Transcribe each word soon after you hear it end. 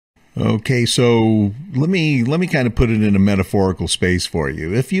Okay, so let me kind of put it in a metaphorical space for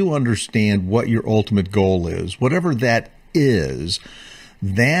you. If you understand what your ultimate goal is, whatever that is,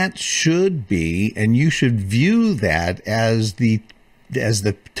 that should be, and you should view that as the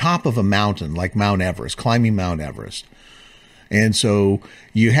top of a mountain, like Mount Everest, climbing Mount Everest. And so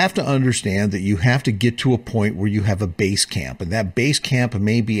you have to understand that you have to get to a point where you have a base camp. And that base camp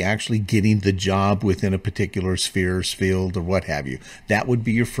may be actually getting the job within a particular sphere, field, or what have you. That would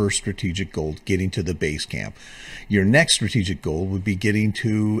be your first strategic goal, getting to the base camp. Your next strategic goal would be getting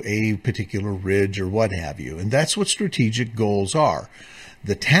to a particular ridge or what have you. And that's what strategic goals are.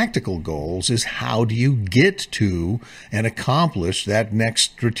 The tactical goals is how do you get to and accomplish that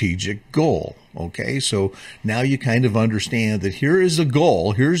next strategic goal. Okay, so now you kind of understand that here is a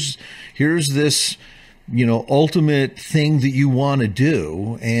goal. Here's this, ultimate thing that you want to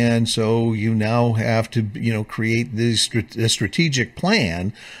do. And so you now have to, create this strategic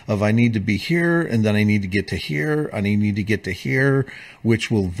plan of I need to be here and then I need to get to here. I need to get to here,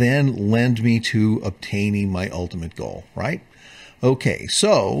 which will then lend me to obtaining my ultimate goal, right? Okay,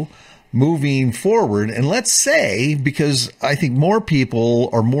 so moving forward, and let's say, because I think more people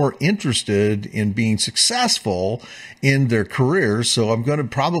are more interested in being successful in their careers, so I'm going to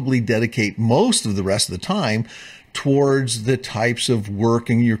probably dedicate most of the rest of the time towards the types of work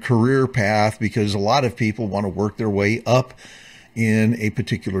in your career path, because a lot of people want to work their way up in a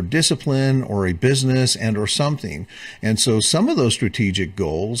particular discipline or a business and or something. And so some of those strategic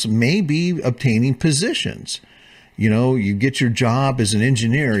goals may be obtaining positions. You get your job as an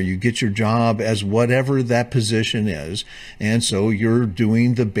engineer, you get your job as whatever that position is. And so you're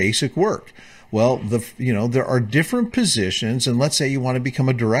doing the basic work. Well, there are different positions. And let's say you want to become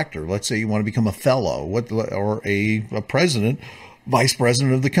a director. Let's say you want to become a fellow or a president, vice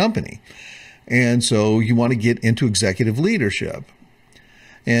president of the company. And so you want to get into executive leadership.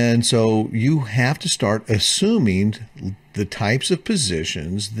 And so you have to start assuming the types of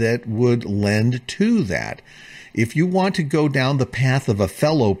positions that would lend to that. If you want to go down the path of a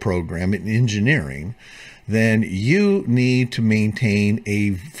fellow program in engineering, then you need to maintain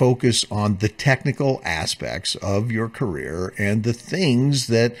a focus on the technical aspects of your career and the things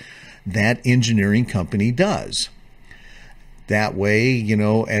that engineering company does. That way,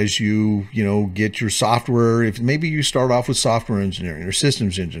 as you get your software, if maybe you start off with software engineering or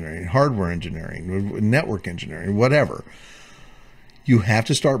systems engineering, hardware engineering, network engineering, whatever, you have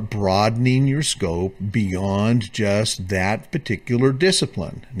to start broadening your scope beyond just that particular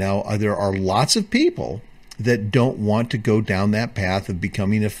discipline. Now, there are lots of people that don't want to go down that path of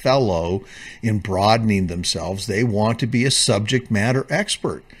becoming a fellow in broadening themselves. They want to be a subject matter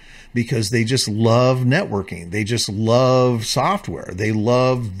expert because they just love networking. They just love software. They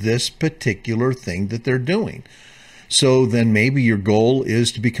love this particular thing that they're doing. So then maybe your goal is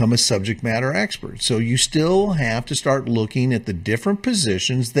to become a subject matter expert. So you still have to start looking at the different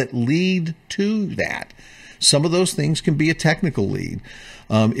positions that lead to that. Some of those things can be a technical lead.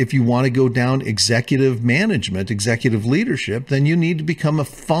 If you want to go down executive management, executive leadership, then you need to become a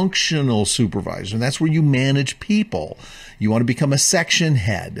functional supervisor. And that's where you manage people. You want to become a section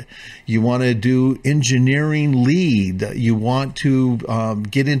head. You want to do engineering lead. You want to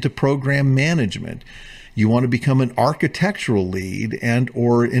get into program management. You want to become an architectural lead and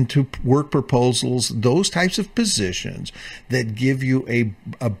or into work proposals, those types of positions that give you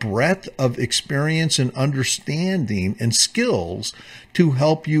a breadth of experience and understanding and skills to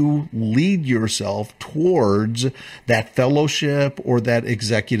help you lead yourself towards that fellowship or that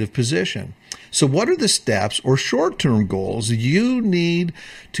executive position. So what are the steps or short-term goals you need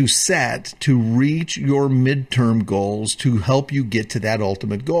to set to reach your midterm goals to help you get to that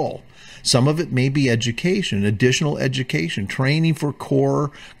ultimate goal? Some of it may be education, additional education, training for core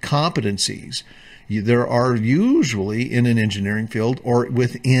competencies. There are usually in an engineering field or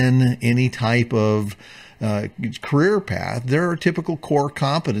within any type of career path, there are typical core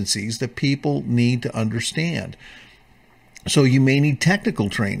competencies that people need to understand. So you may need technical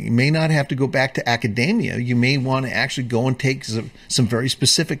training. You may not have to go back to academia. You may want to actually go and take some very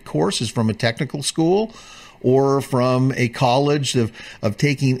specific courses from a technical school or from a college of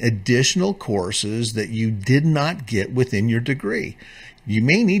taking additional courses that you did not get within your degree. You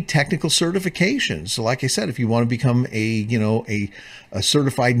may need technical certifications. So like I said, if you want to become a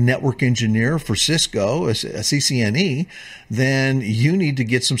certified network engineer for Cisco, a CCNE, then you need to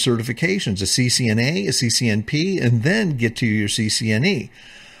get some certifications, a CCNA, a CCNP, and then get to your CCNE.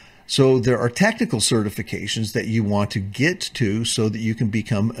 So there are technical certifications that you want to get to so that you can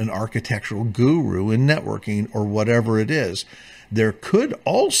become an architectural guru in networking or whatever it is. There could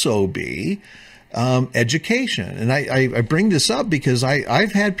also be education. And I bring this up because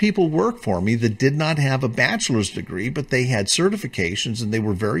I've had people work for me that did not have a bachelor's degree, but they had certifications and they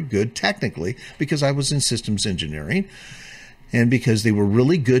were very good technically because I was in systems engineering and because they were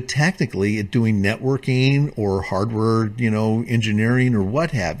really good technically at doing networking or hardware, engineering or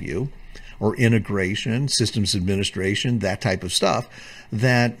what have you, or integration, systems administration, that type of stuff,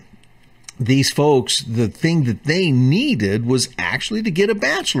 that these folks, the thing that they needed was actually to get a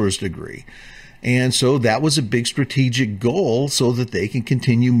bachelor's degree. And so that was a big strategic goal so that they can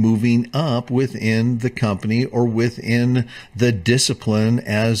continue moving up within the company or within the discipline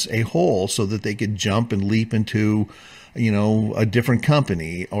as a whole so that they could jump and leap into, a different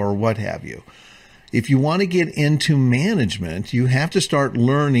company or what have you. If you want to get into management, you have to start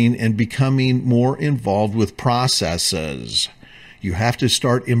learning and becoming more involved with processes. You have to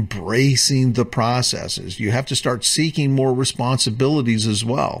start embracing the processes. You have to start seeking more responsibilities as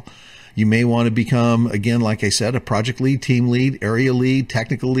well. You may want to become, again, like I said, a project lead, team lead, area lead,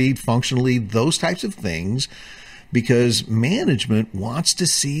 technical lead, functional lead, those types of things, because management wants to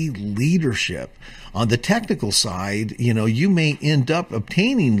see leadership. On the technical side, you may end up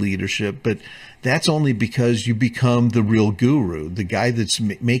obtaining leadership, but that's only because you become the real guru, the guy that's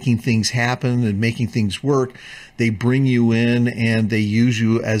making things happen and making things work. They bring you in and they use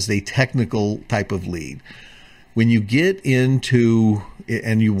you as a technical type of lead. When you get into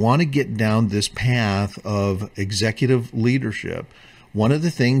and you want to get down this path of executive leadership, one of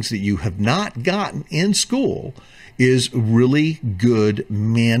the things that you have not gotten in school is really good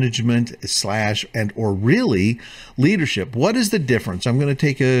management / or really leadership. What is the difference? I'm going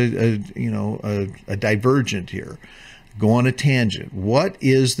to take a divergent here. Go on a tangent. What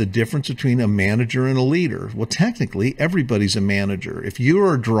is the difference between a manager and a leader? Well, technically, everybody's a manager. If you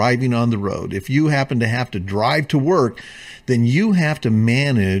are driving on the road, if you happen to have to drive to work, then you have to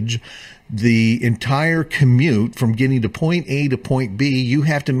manage the entire commute from getting to point A to point B. You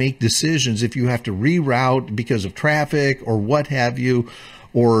have to make decisions if you have to reroute because of traffic or what have you,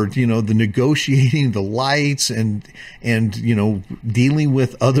 or, the negotiating the lights and dealing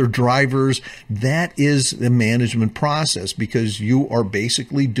with other drivers. That is the management process because you are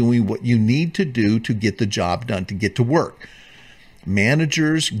basically doing what you need to do to get the job done, to get to work.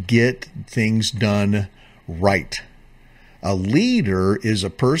 Managers get things done right. A leader is a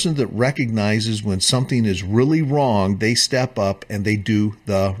person that recognizes when something is really wrong, they step up and they do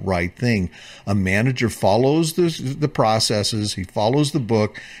the right thing. A manager follows the processes, he follows the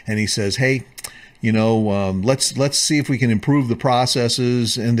book, and he says, hey, let's see if we can improve the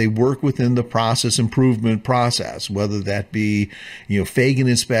processes, and they work within the process improvement process, whether that be, Fagan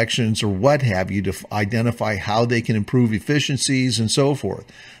inspections or what have you, to identify how they can improve efficiencies and so forth.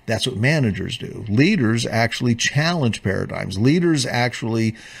 That's what managers do. Leaders actually challenge paradigms. Leaders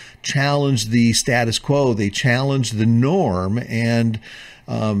actually challenge the status quo. They challenge the norm. And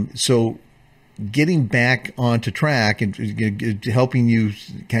so getting back onto track and helping you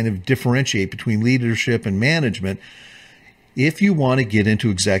kind of differentiate between leadership and management, if you want to get into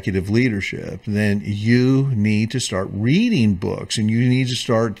executive leadership, then you need to start reading books and you need to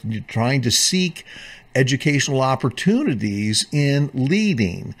start trying to seek educational opportunities in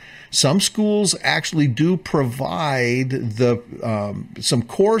leading. Some schools actually do provide some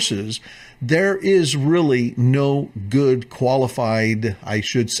courses. There is really no good qualified, I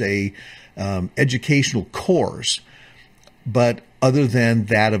should say, educational course, but other than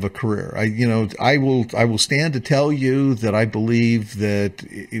that of a career. I will stand to tell you that I believe that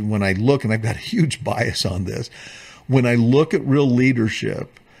when I look, and I've got a huge bias on this, when I look at real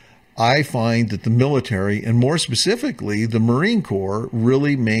leadership, I find that the military, and more specifically the Marine Corps,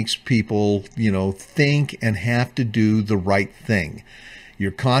 really makes people, think and have to do the right thing.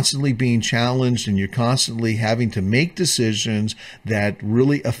 You're constantly being challenged and you're constantly having to make decisions that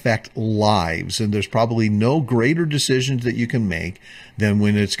really affect lives. And there's probably no greater decisions that you can make than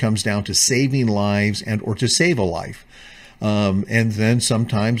when it comes down to saving lives or to save a life. And then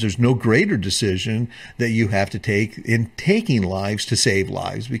sometimes there's no greater decision that you have to take in taking lives to save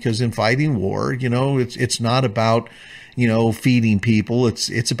lives, because in fighting war, it's not about, feeding people.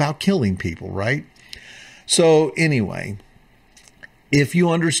 It's about killing people, right? So anyway, if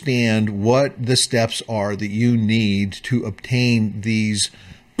you understand what the steps are that you need to obtain these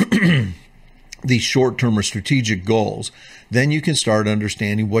these short-term or strategic goals, then you can start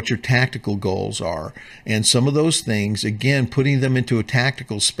understanding what your tactical goals are. And some of those things, again, putting them into a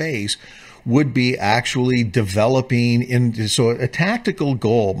tactical space would be actually developing in. So a tactical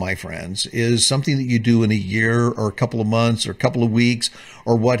goal, my friends, is something that you do in a year or a couple of months or a couple of weeks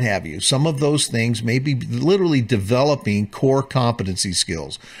or what have you. Some of those things may be literally developing core competency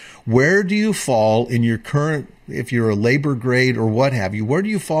skills. Where do you fall in your current, if you're a labor grade or what have you, where do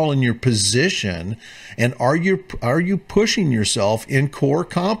you fall in your position? And are you pushing yourself in core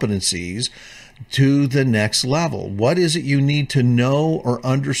competencies to the next level? What is it you need to know or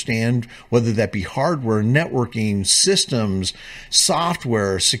understand, whether that be hardware, networking, systems,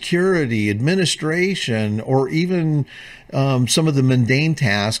 software, security, administration, or even some of the mundane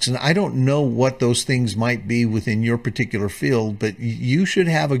tasks? And I don't know what those things might be within your particular field, but you should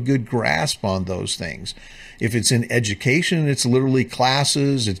have a good grasp on those things. If it's in education, it's literally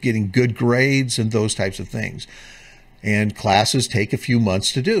classes, it's getting good grades and those types of things. And classes take a few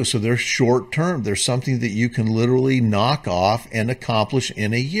months to do. So they're short term. They're something that you can literally knock off and accomplish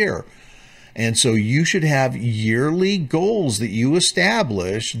in a year. And so you should have yearly goals that you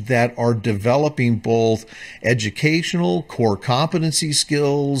establish that are developing both educational, core competency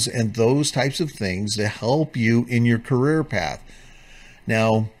skills, and those types of things to help you in your career path.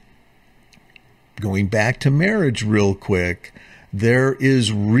 Now, going back to marriage real quick, there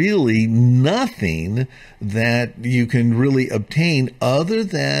is really nothing that you can really obtain other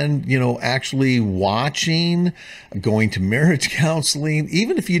than, actually watching, going to marriage counseling,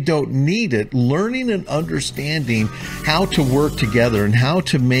 even if you don't need it, learning and understanding how to work together and how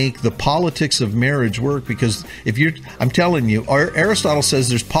to make the politics of marriage work. Because I'm telling you, Aristotle says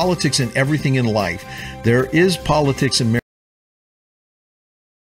there's politics in everything in life. There is politics in marriage.